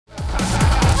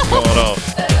going on.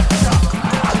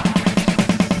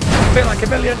 Feel like $1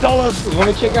 million. Let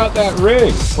me check out that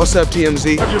rig. What's up,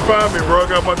 TMZ? How'd you find me, bro? I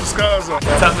got my disguise on.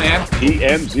 What's up, man?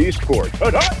 TMZ Sports.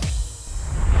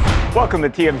 Welcome to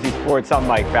TMZ Sports. I'm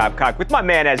Mike Babcock with my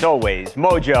man, as always,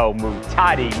 Mojo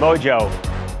Muhtadi. Mojo,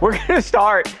 we're going to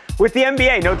start with the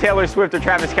NBA. No Taylor Swift or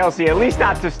Travis Kelce, at least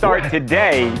not to start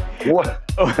today. What?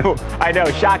 I know,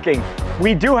 shocking.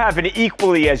 We do have an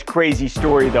equally as crazy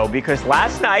story, though, because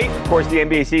last night, of course, the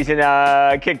NBA season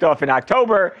kicked off in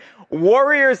October.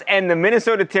 Warriors and the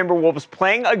Minnesota Timberwolves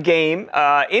playing a game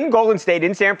in Golden State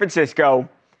in San Francisco.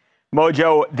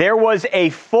 Mojo, there was a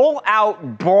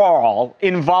full-out brawl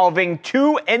involving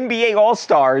two NBA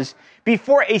All-Stars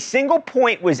before a single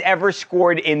point was ever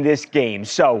scored in this game.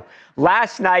 So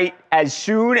last night, as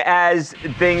soon as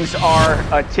things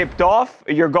are tipped off,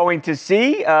 you're going to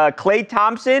see Klay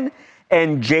Thompson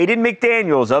and Jaden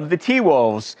McDaniels of the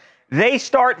T-Wolves. They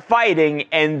start fighting,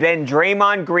 and then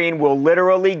Draymond Green will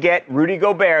literally get Rudy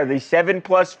Gobert, the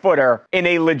 7+ footer, in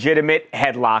a legitimate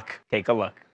headlock. Take a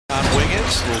look.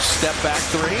 Wiggins will step back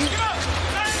three.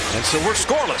 And so we're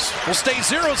scoreless. We'll stay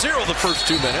 0-0 the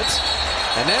first 2 minutes.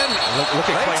 And then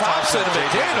look at Klay Thompson and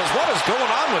McDaniels. What is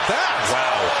going on with that?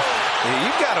 Wow.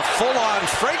 You've got a full-on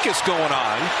fracas going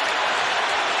on.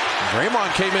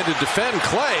 Draymond came in to defend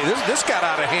Klay. This got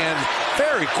out of hand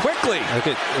very quickly.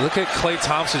 Look at Klay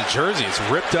Thompson's jersey. It's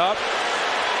ripped up.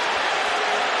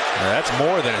 That's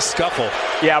more than a scuffle.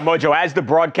 Yeah, Mojo, as the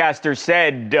broadcaster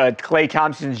said, Klay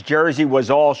Thompson's jersey was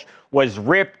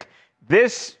ripped.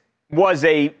 This was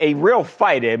a real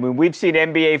fight. I mean, we've seen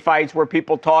NBA fights where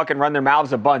people talk and run their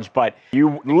mouths a bunch, but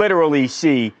you literally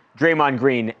see Draymond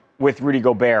Green with Rudy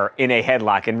Gobert in a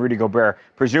headlock, and Rudy Gobert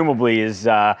presumably is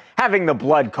having the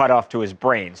blood cut off to his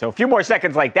brain. So a few more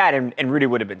seconds like that, and Rudy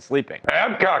would have been sleeping.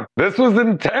 Babcock, this was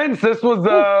intense. This was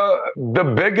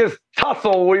the biggest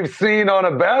tussle we've seen on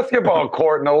a basketball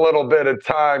court in a little bit of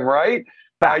time, right?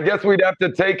 I guess we'd have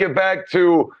to take it back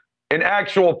to an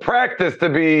actual practice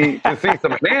to see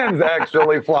some hands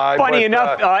actually fly. Funny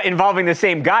enough, involving the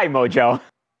same guy, Mojo.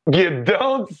 You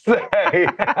don't say.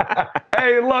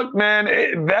 Hey, look, man,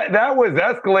 that was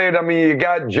escalated. I mean, you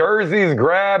got jerseys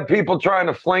grabbed, people trying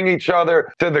to fling each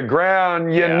other to the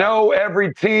ground. You know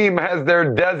every team has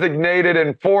their designated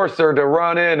enforcer to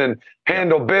run in and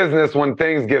handle business when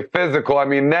things get physical. I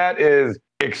mean, that is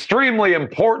extremely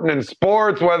important in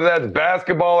sports, whether that's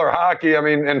basketball or hockey. I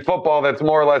mean, in football, that's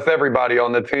more or less everybody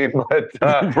on the team. But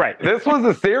right. This was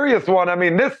a serious one. I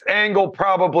mean, this angle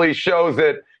probably shows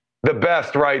it the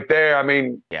best right there. I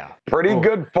mean, pretty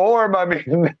good form. I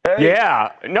mean, hey.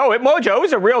 Mojo, it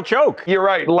was a real choke. You're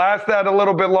right. Last that a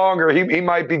little bit longer. He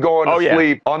might be going to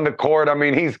sleep on the court. I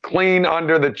mean, he's clean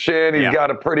under the chin. He's got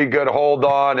a pretty good hold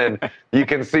on, and you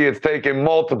can see it's taking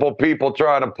multiple people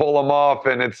trying to pull him off,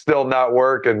 and it's still not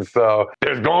working. So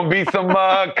there's going to be some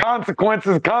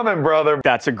consequences coming, brother.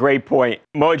 That's a great point.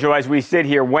 Mojo, as we sit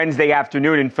here Wednesday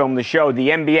afternoon and film the show, the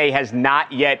NBA has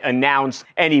not yet announced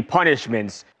any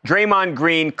punishments. Draymond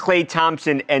Green, Klay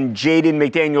Thompson, and Jaden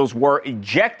McDaniels were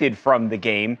ejected from the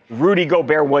game. Rudy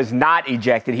Gobert was not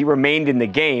ejected. He remained in the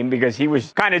game because he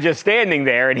was kind of just standing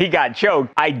there and he got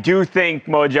choked. I do think,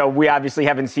 Mojo, we obviously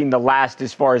haven't seen the last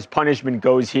as far as punishment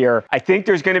goes here. I think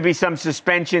there's going to be some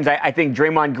suspensions. I think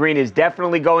Draymond Green is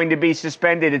definitely going to be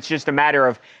suspended. It's just a matter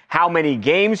of how many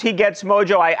games he gets,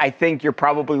 Mojo. I think you're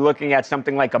probably looking at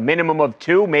something like a minimum of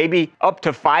 2, maybe up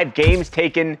to 5 games,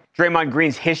 taking Draymond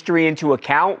Green's history into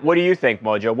account. What do you think,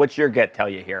 Mojo? What's your gut tell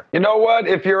you here? You know what?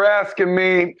 If you're asking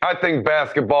me, I think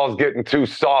basketball's getting too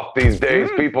soft these days.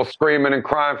 People screaming and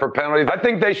crying for penalties. I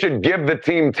think they should give the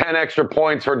team 10 extra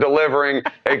points for delivering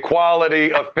a quality,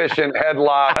 efficient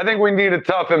headlock. I think we need to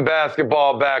toughen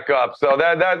basketball back up. So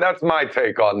that's my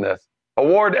take on this.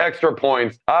 Award extra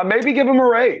points. Maybe give them a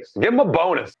raise. Give them a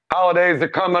bonus. Holidays are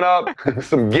coming up.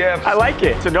 Some gifts. I like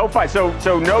it. So no fight. So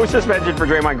no suspension for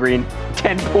Draymond Green.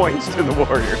 10 points to the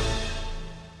Warriors.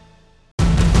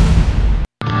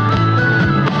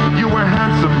 You were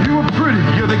handsome. You were pretty.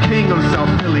 You're the king of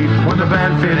South Philly. When the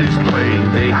band finished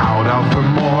playing, they howled out for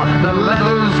more. The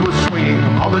leathers were swinging.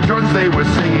 All the drums they were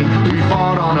singing. We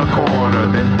fought on a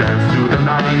corner, then danced through the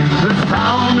night. The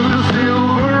sound of the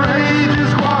Silver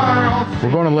Ages choir.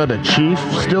 We're going to let a chief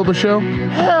steal the show?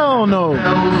 Hell no.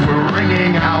 Bells were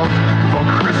ringing out for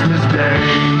Christmas Day.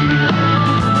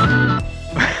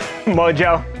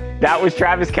 Mojo, that was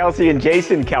Travis Kelce and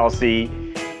Jason Kelce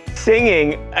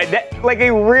singing like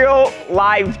a real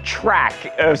live track.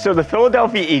 So the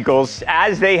Philadelphia Eagles,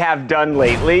 as they have done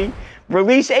lately,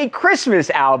 release a Christmas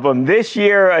album. This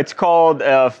year, it's called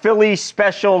Philly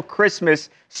Special Christmas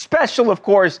Special, of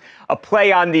course, a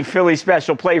play on the Philly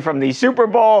special play from the Super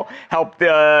Bowl. Helped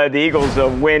the Eagles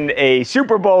win a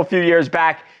Super Bowl a few years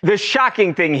back. The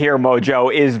shocking thing here,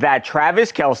 Mojo, is that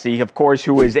Travis Kelce, of course,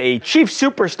 who is a Chiefs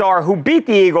superstar who beat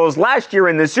the Eagles last year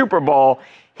in the Super Bowl,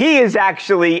 he is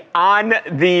actually on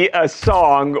the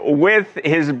song with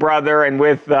his brother and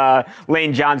with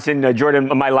Lane Johnson, Jordan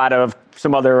Mailata of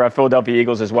some other Philadelphia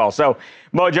Eagles as well. So,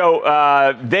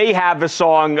 Mojo, they have a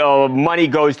song, Money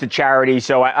Goes to Charity,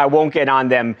 so I won't get on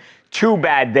them too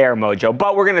bad there, Mojo.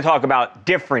 But we're going to talk about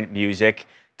different music.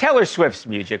 Taylor Swift's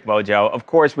music, Mojo. Of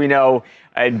course, we know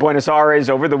in Buenos Aires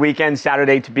over the weekend,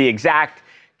 Saturday to be exact,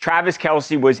 Travis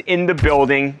Kelce was in the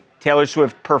building. Taylor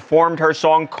Swift performed her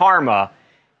song Karma.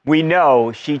 We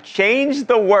know she changed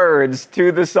the words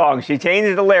to the song. She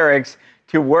changed the lyrics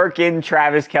to work in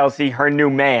Travis Kelce, her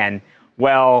new man.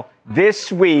 Well,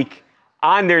 this week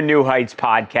on their New Heights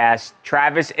podcast,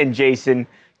 Travis and Jason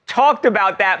talked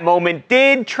about that moment.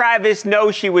 Did Travis know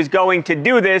she was going to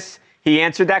do this? He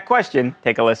answered that question.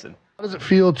 Take a listen. How does it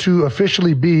feel to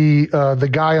officially be the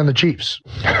guy on the Chiefs?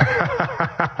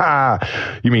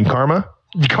 You mean Karma?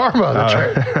 Karma, that's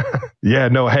right. Yeah,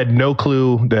 no, I had no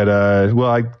clue that,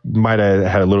 I might have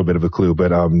had a little bit of a clue, but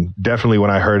definitely when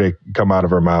I heard it come out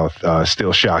of her mouth,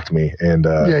 still shocked me. And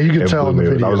yeah, you could tell in the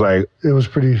video. I was like, it was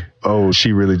pretty. Oh,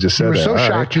 she really just said that. You were so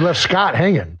shocked, you left Scott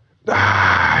hanging.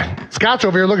 Scott's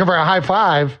over here looking for a high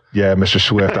five. Yeah, Mr.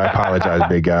 Swift, I apologize,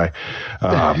 big guy.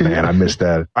 Man, I missed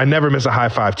that. I never miss a high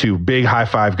five, too. Big high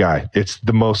five guy. It's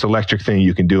the most electric thing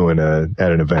you can do at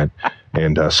an event.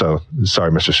 And so,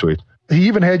 sorry, Mr. Swift. He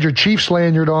even had your Chiefs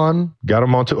lanyard on. Got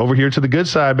him over here to the good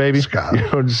side, baby. Scott. You know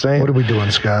what I'm saying? What are we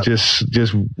doing, Scott?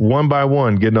 Just one by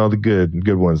one, getting all the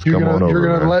good ones. Come on over. You're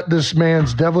going to let this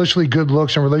man's devilishly good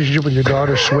looks and relationship with your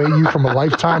daughter sway you from a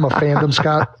lifetime of fandom,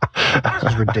 Scott?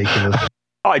 This is ridiculous.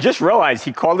 Oh, I just realized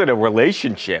he called it a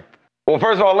relationship. Well,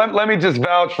 first of all, let me just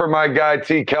vouch for my guy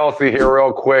T. Kelce here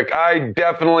real quick. I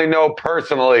definitely know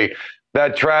personally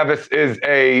that Travis is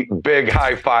a big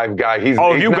high five guy. He's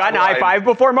you gotten a high five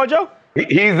before, Mojo?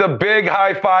 He's a big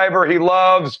high fiver. He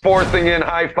loves forcing in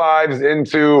high fives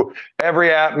into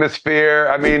every atmosphere.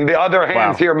 I mean, the other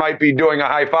hands here might be doing a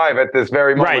high five at this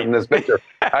very moment in this picture.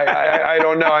 I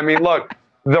don't know. I mean, look,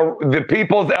 the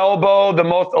people's elbow, the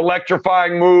most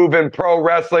electrifying move in pro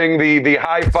wrestling, the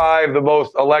high five, the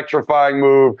most electrifying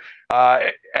move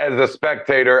as a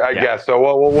spectator, I guess. So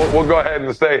we'll go ahead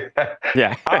and say that.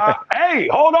 Yeah. Hey,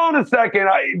 hold on a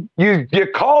second. You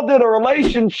called it a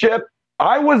relationship.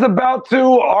 I was about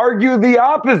to argue the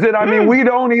opposite. I mean, we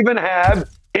don't even have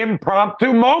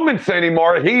impromptu moments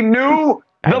anymore. He knew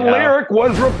the lyric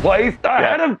was replaced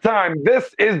ahead of time.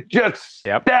 This is just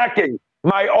stacking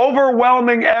my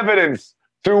overwhelming evidence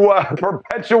to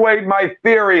perpetuate my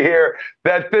theory here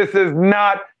that this is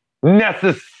not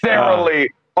necessarily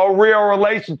a real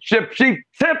relationship. She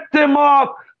tipped him off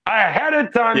ahead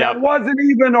of time. That wasn't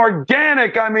even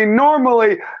organic. I mean,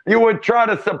 normally you would try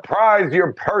to surprise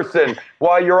your person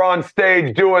while you're on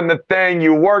stage doing the thing.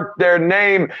 You work their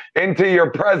name into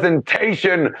your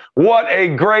presentation. What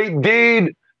a great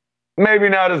deed. Maybe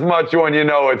not as much when you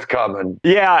know it's coming.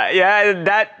 Yeah,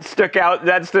 that stood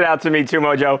out to me too,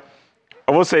 Mojo.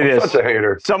 I will say this. Such a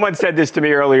hater. Someone said this to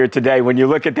me earlier today. When you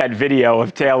look at that video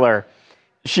of Taylor,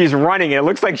 she's running. It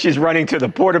looks like she's running to the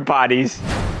porta potties.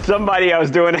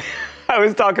 I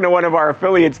was talking to one of our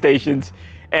affiliate stations,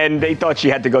 and they thought she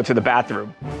had to go to the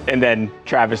bathroom. And then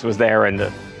Travis was there, and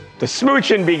the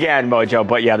smooching began, Mojo.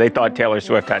 But yeah, they thought Taylor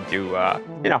Swift had to,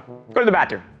 go to the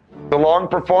bathroom. The long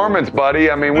performance,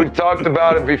 buddy. I mean, we've talked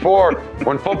about it before.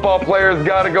 When football players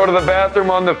got to go to the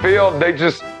bathroom on the field, they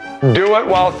just do it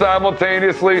while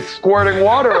simultaneously squirting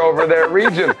water over their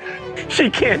region.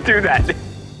 She can't do that.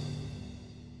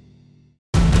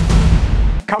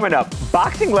 Coming up,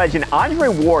 boxing legend Andre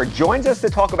Ward joins us to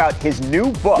talk about his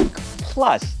new book.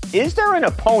 Plus, is there an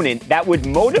opponent that would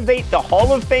motivate the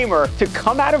Hall of Famer to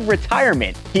come out of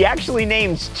retirement? He actually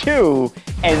names two,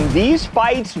 and these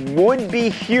fights would be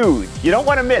huge. You don't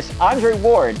want to miss Andre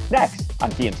Ward next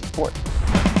on TMC Sports.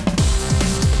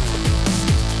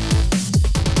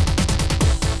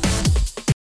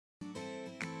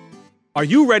 Are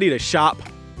you ready to shop?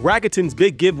 Rakuten's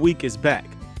Big Give Week is back.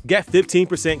 Get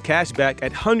 15% cash back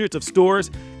at hundreds of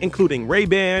stores, including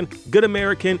Ray-Ban, Good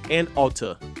American, and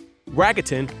Ulta.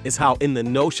 Rakuten is how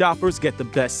in-the-know shoppers get the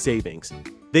best savings.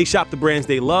 They shop the brands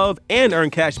they love and earn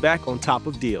cash back on top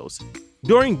of deals.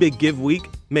 During Big Give Week,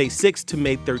 May 6th to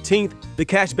May 13th, the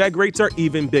cashback rates are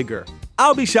even bigger.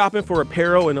 I'll be shopping for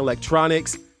apparel and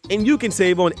electronics, and you can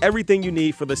save on everything you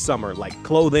need for the summer, like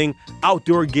clothing,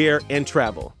 outdoor gear, and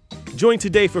travel. Join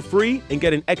today for free and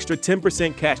get an extra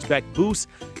 10% cashback boost.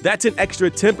 That's an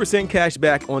extra 10%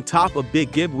 cashback on top of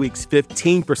Big Give Week's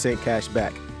 15%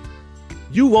 cashback.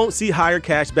 You won't see higher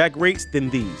cashback rates than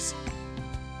these.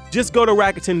 Just go to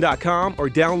Rakuten.com or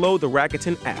download the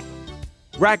Rakuten app.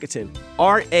 Rakuten,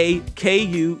 Rakuten.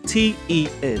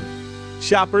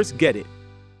 Shoppers get it.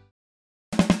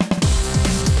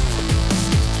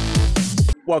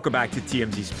 Welcome back to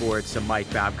TMZ Sports. I'm Mike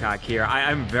Babcock here.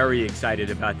 I'm very excited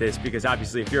about this because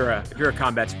obviously, if you're a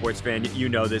combat sports fan, you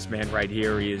know this man right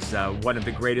here. He is one of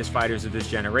the greatest fighters of this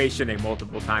generation, a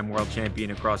multiple-time world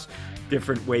champion across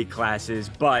different weight classes.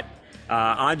 But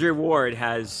Andre Ward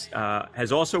has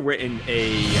also written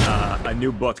a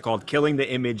new book called "Killing the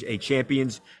Image: A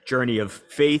Champion's Journey of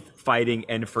Faith, Fighting,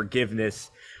 and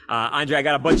Forgiveness." Andre, I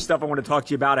got a bunch of stuff I want to talk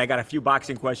to you about. I got a few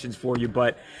boxing questions for you,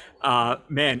 but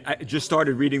man, I just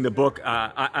started reading the book.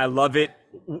 I love it.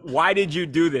 Why did you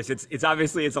do this? It's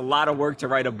obviously a lot of work to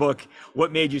write a book.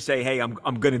 What made you say, "Hey, I'm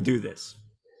going to do this"?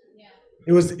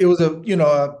 It was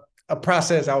a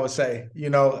process, I would say.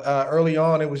 Early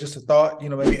on, it was just a thought.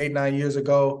 Maybe 8-9 years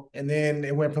ago, and then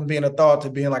it went from being a thought to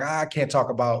being like, I can't talk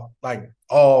about like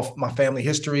all my family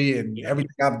history and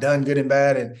everything I've done, good and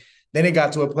bad. And then it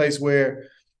got to a place where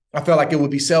I felt like it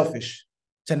would be selfish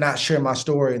to not share my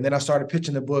story. And then I started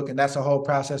pitching the book, and that's a whole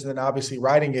process. And then obviously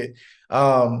writing it,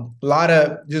 a lot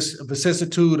of just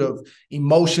vicissitude of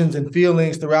emotions and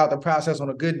feelings throughout the process. On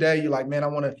a good day, you're like, man, I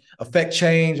want to affect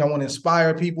change. I want to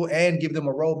inspire people and give them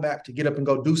a roadmap to get up and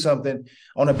go do something.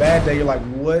 On a bad day, you're like,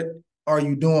 what are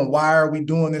you doing? Why are we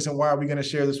doing this? And why are we going to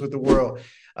share this with the world?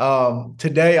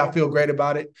 Today, I feel great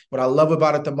about it. What I love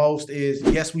about it the most is,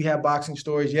 yes, we have boxing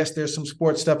stories. Yes, there's some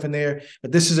sports stuff in there,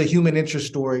 but this is a human interest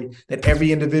story that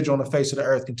every individual on the face of the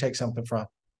earth can take something from.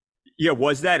 Yeah,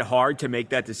 was that hard to make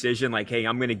that decision? Like, hey,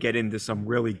 I'm going to get into some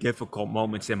really difficult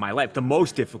moments in my life, the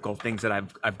most difficult things that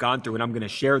I've gone through, and I'm going to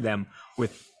share them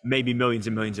with maybe millions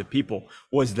and millions of people.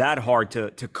 Was that hard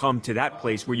to come to that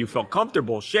place where you felt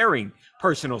comfortable sharing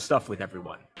personal stuff with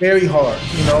everyone? Very hard,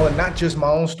 and not just my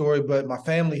own story, but my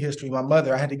family history. My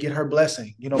mother, I had to get her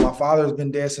blessing. My father's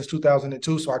been dead since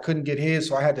 2002, so I couldn't get his.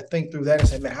 So I had to think through that and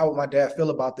say, man, how would my dad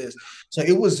feel about this? So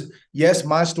it was, yes,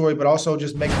 my story, but also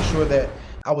just making sure that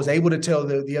I was able to tell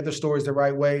the other stories the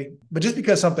right way. But just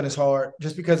because something is hard,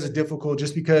 just because it's difficult,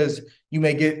 just because you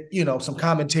may get, some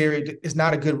commentary, it's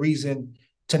not a good reason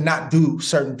to not do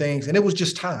certain things. And it was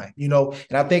just time, and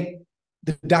I think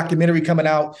the documentary coming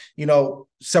out,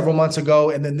 several months ago,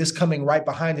 and then this coming right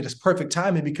behind it is perfect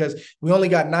timing because we only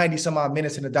got 90 some odd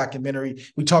minutes in the documentary.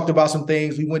 We talked about some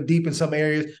things, we went deep in some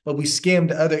areas, but we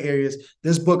skimmed other areas.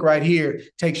 This book right here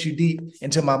takes you deep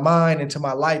into my mind, into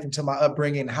my life, into my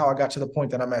upbringing, and how I got to the point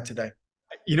that I'm at today.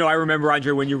 I remember,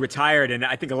 Andre, when you retired, and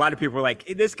I think a lot of people were like,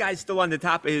 hey, this guy's still on the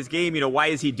top of his game. Why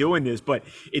is he doing this? But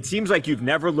it seems like you've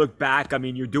never looked back. I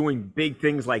mean, you're doing big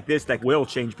things like this that will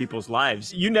change people's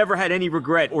lives. You never had any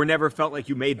regret or never felt like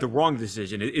you made the wrong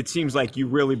decision. It seems like you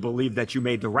really believe that you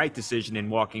made the right decision in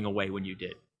walking away when you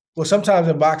did. Well, sometimes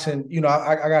in boxing,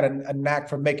 I got a knack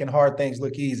for making hard things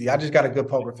look easy. I just got a good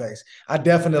poker face. I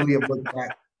definitely have looked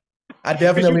back.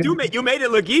 You made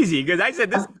it look easy because I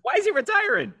said, why is he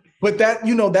retiring? But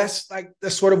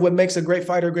that's sort of what makes a great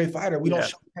fighter a great fighter. We don't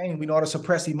show pain. We know how to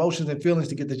suppress emotions and feelings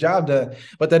to get the job done.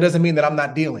 But that doesn't mean that I'm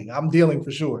not dealing. I'm dealing for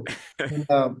sure.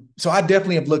 So I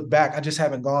definitely have looked back. I just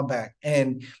haven't gone back.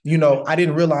 And, I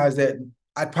didn't realize that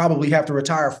I'd probably have to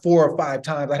retire 4 or 5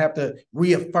 times. I'd have to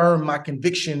reaffirm my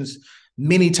convictions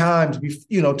many times,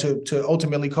 to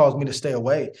ultimately cause me to stay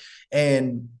away.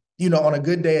 And, on a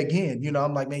good day again,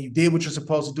 I'm like, man, you did what you're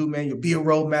supposed to do, man. You'll be a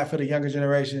roadmap for the younger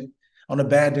generation. On a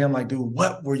bad day, I'm like, dude,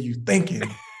 what were you thinking?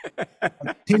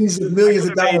 Tens of millions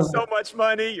of dollars. Made so much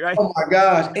money, right? Oh my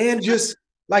gosh. And just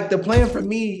like the plan for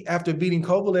me after beating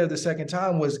Kovalev the second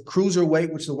time was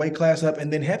cruiserweight, which is the weight class up,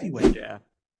 and then heavyweight. Yeah.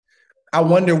 I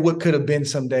wonder what could have been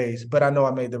some days, but I know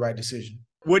I made the right decision.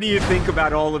 What do you think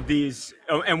about all of these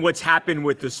and what's happened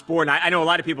with the sport? And I know a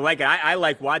lot of people like it. I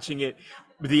like watching it.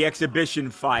 The exhibition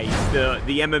fights, the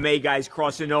MMA guys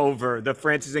crossing over, the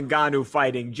Francis Ngannou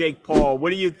fighting, Jake Paul.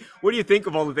 What do you think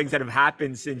of all the things that have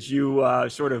happened since you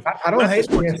sort of? I don't hate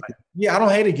against it. Yeah, I don't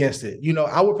hate against it.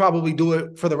 I would probably do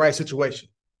it for the right situation.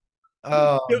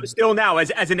 Still now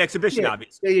as an exhibition,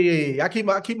 obviously. Yeah. I keep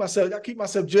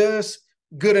myself just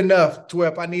good enough to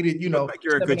where if I needed, like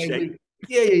you're in good shape.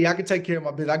 Yeah. I can take care of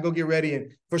my business. I go get ready,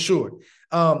 and for sure.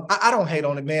 I don't hate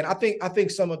on it, man. I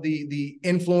think some of the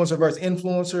influencer versus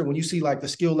influencer, when you see like the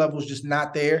skill levels just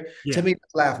not there, to me,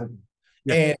 it's laughable.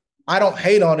 Yeah. And I don't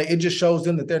hate on it. It just shows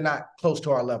them that they're not close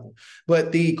to our level.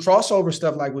 But the crossover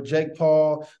stuff, like what Jake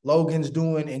Paul, Logan's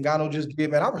doing, and Ngannou just did,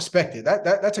 man, I respect it.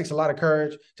 That takes a lot of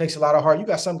courage, takes a lot of heart. You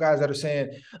got some guys that are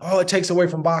saying, oh, it takes away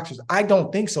from boxers. I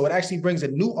don't think so. It actually brings a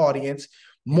new audience,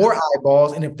 more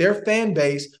eyeballs, and if their fan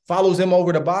base follows them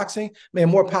over to boxing, man,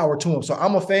 more power to them. So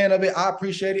I'm a fan of it. I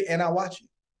appreciate it, and I watch it.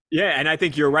 Yeah, and I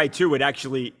think you're right too. It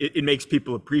actually it makes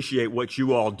people appreciate what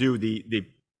you all do, the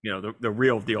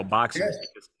real deal boxing. Yes.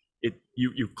 Because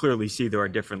you clearly see there are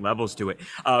different levels to it.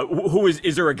 Who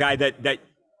is there a guy that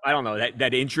I don't know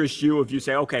that interests you? If you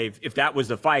say, okay, if that was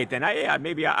the fight, then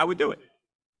maybe I would do it.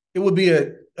 It would be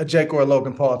a Jake or a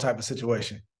Logan Paul type of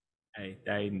situation.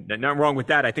 Hey, nothing wrong with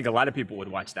that. I think a lot of people would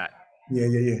watch that.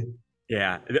 Yeah.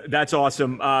 Yeah, that's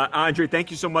awesome. Andre,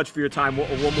 thank you so much for your time.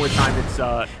 One more time,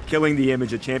 it's Killing the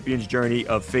Image, a champion's journey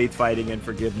of faith, fighting, and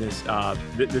forgiveness.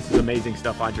 This is amazing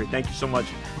stuff, Andre. Thank you so much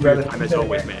for your time as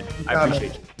always, man. I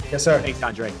appreciate you. Yes, sir. Thanks,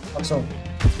 Andre. Awesome.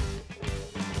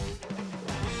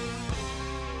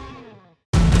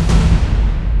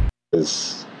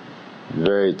 It's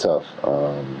very tough.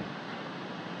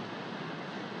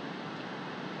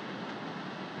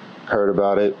 Heard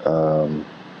about it,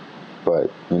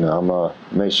 but I'm gonna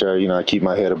make sure I keep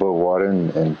my head above water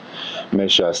and make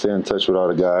sure I stay in touch with all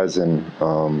the guys and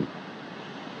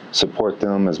support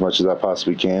them as much as I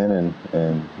possibly can,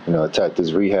 and attack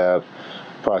this rehab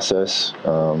process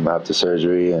after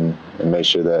surgery and make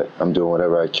sure that I'm doing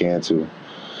whatever I can to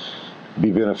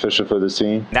be beneficial for the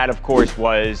team. That, of course,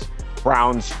 was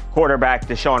Browns quarterback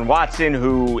Deshaun Watson,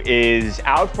 who is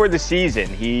out for the season.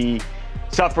 He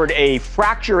suffered a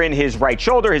fracture in his right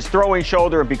shoulder, his throwing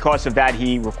shoulder, and because of that,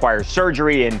 he requires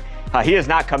surgery, and he is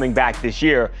not coming back this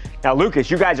year. Now,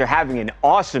 Lucas, you guys are having an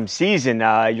awesome season.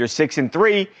 You're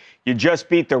 6-3. You just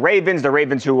beat the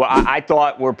Ravens who I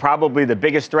thought were probably the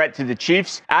biggest threat to the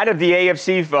Chiefs out of the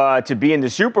AFC to be in the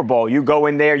Super Bowl. You go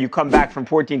in there, you come back from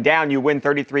 14 down, you win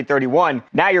 33-31.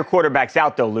 Now your quarterback's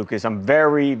out, though, Lucas. I'm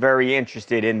very, very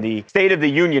interested in the state of the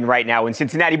union right now in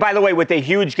Cincinnati. By the way, with a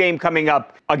huge game coming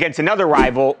up against another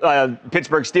rival,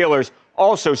 Pittsburgh Steelers,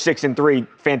 also 6-3.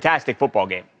 Fantastic football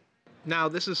game. Now,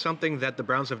 this is something that the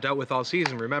Browns have dealt with all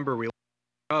season. Remember, we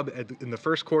in the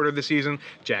first quarter of the season,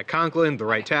 Jack Conklin, the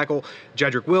right tackle,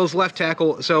 Jedrick Wills, left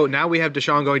tackle. So now we have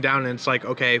Deshaun going down, and it's like,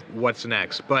 okay, what's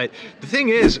next? But the thing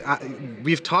is,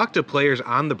 we've talked to players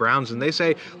on the Browns, and they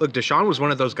say, look, Deshaun was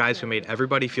one of those guys who made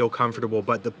everybody feel comfortable.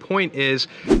 But the point is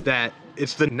that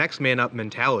it's the next man up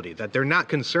mentality, that they're not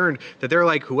concerned, that they're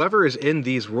like, whoever is in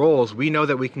these roles, we know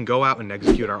that we can go out and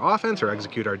execute our offense or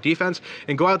execute our defense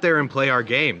and go out there and play our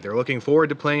game. They're looking forward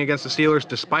to playing against the Steelers.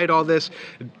 Despite all this,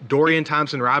 Dorian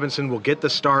Thompson-Robinson will get the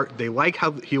start. They like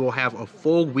how he will have a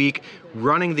full week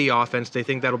running the offense. They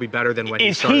think that'll be better than when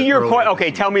he started. Is he your okay,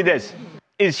 tell me this.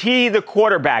 Is he the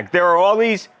quarterback? There are all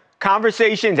these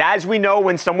conversations, as we know,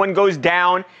 when someone goes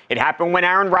down. It happened when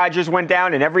Aaron Rodgers went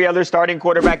down, and every other starting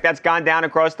quarterback that's gone down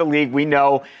across the league. We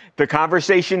know the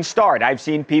conversations start. I've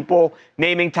seen people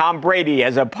naming Tom Brady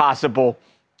as a possible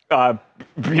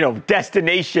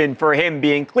destination for him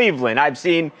being Cleveland. I've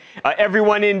seen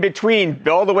everyone in between,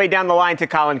 all the way down the line to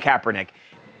Colin Kaepernick.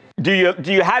 Do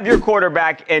you have your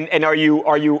quarterback, and are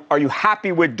you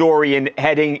happy with Dorian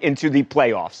heading into the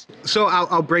playoffs? So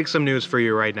I'll break some news for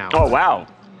you right now. Oh, wow.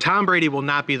 Tom Brady will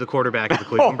not be the quarterback of the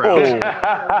Cleveland Browns.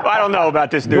 I don't know about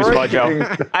this news,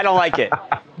 Mojo. I don't like it.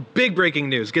 Big breaking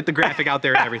news. Get the graphic out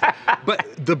there and everything. But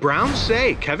the Browns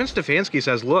say, Kevin Stefanski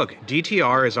says, look,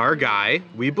 DTR is our guy.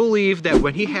 We believe that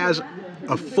when he has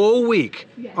a full week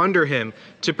under him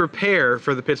to prepare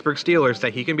for the Pittsburgh Steelers,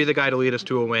 that he can be the guy to lead us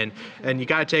to a win, and you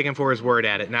got to take him for his word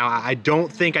at it. Now, I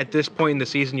don't think at this point in the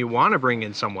season you want to bring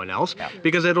in someone else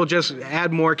because it'll just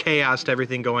add more chaos to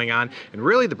everything going on, and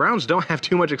really the Browns don't have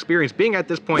too much experience being at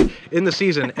this point in the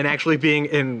season and actually being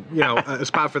in a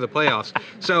spot for the playoffs.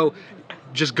 So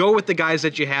just go with the guys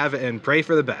that you have and pray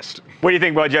for the best. What do you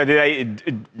think, Mojo? Do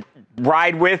they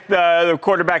ride with the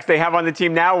quarterbacks they have on the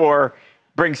team now, or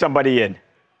bring somebody in?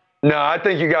 No, I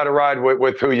think you got to ride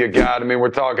with who you got. I mean, we're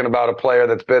talking about a player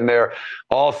that's been there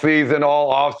all season,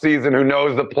 all off season, who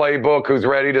knows the playbook, who's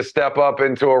ready to step up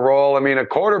into a role. I mean, a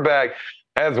quarterback,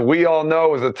 as we all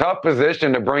know, is a tough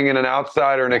position to bring in an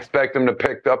outsider and expect them to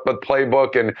pick up a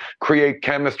playbook and create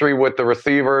chemistry with the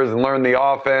receivers and learn the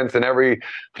offense and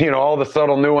all the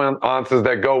subtle nuances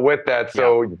that go with that.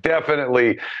 So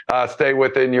definitely stay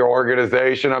within your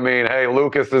organization. I mean, hey,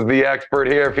 Lucas is the expert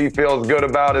here. If he feels good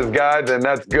about his guy, then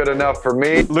that's good enough for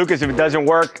me. Lucas, if it doesn't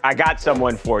work, I got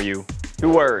someone for you. 2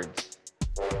 words.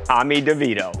 Tommy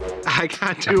DeVito. I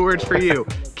got 2 words for you.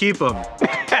 Keep them.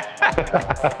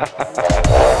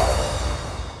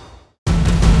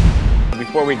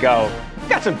 before we go,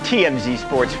 got some TMZ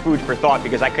Sports food for thought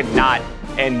because I could not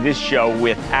end this show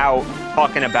without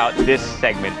talking about this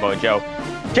segment, Mojo.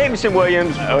 Jameson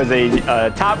Williams was a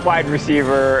top wide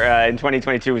receiver in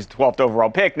 2022, was 12th overall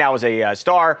pick. Now is a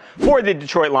star for the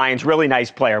Detroit Lions. Really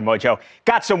nice player, Mojo.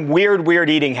 Got some weird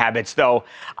eating habits, though.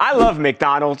 I love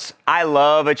McDonald's. I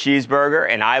love a cheeseburger,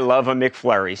 and I love a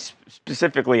McFlurry,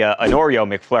 specifically an Oreo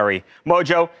McFlurry.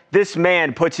 Mojo, this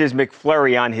man puts his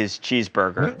McFlurry on his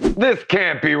cheeseburger. This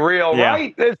can't be real,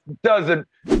 right? This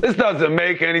doesn't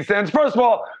make any sense. First of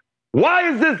all,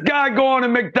 why is this guy going to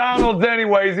McDonald's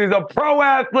anyways? He's a pro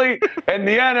athlete in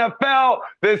the NFL.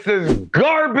 This is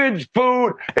garbage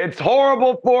food. It's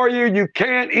horrible for you. You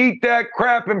can't eat that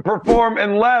crap and perform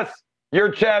unless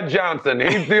you're Chad Johnson.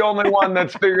 He's the only one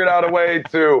that's figured out a way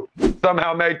to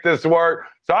somehow make this work.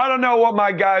 So I don't know what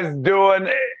my guy's doing.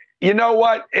 You know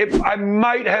what? I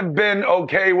might have been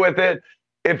okay with it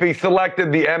if he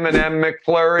selected the M&M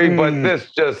McFlurry, but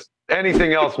this just...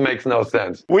 anything else makes no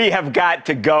sense. We have got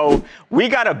to go. We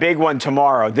got a big one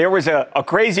tomorrow. There was a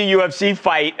crazy UFC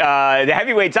fight, the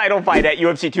heavyweight title fight at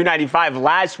UFC 295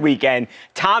 last weekend.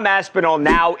 Tom Aspinall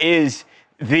now is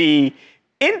the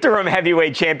interim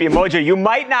heavyweight champion. Mojo, you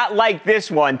might not like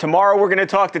this one. Tomorrow we're going to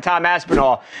talk to Tom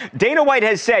Aspinall. Dana White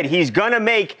has said he's going to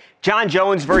make John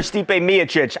Jones versus Stipe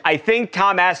Miocic. I think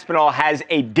Tom Aspinall has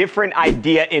a different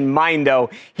idea in mind, though.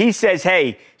 He says,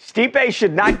 hey, Stipe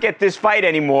should not get this fight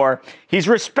anymore. He's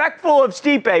respectful of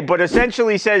Stipe, but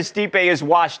essentially says Stipe is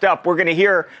washed up. We're going to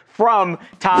hear from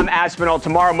Tom Aspinall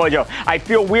tomorrow, Mojo. I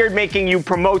feel weird making you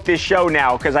promote this show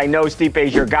now because I know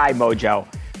Stipe's your guy, Mojo.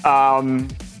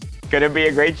 Gonna be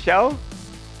a great show?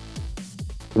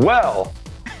 Well,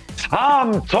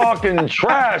 Tom talking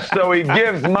trash, so he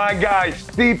gives my guy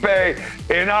Stipe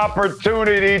an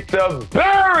opportunity to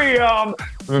bury him.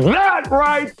 That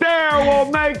right there will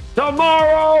make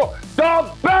tomorrow the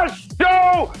best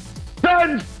show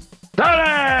since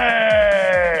today.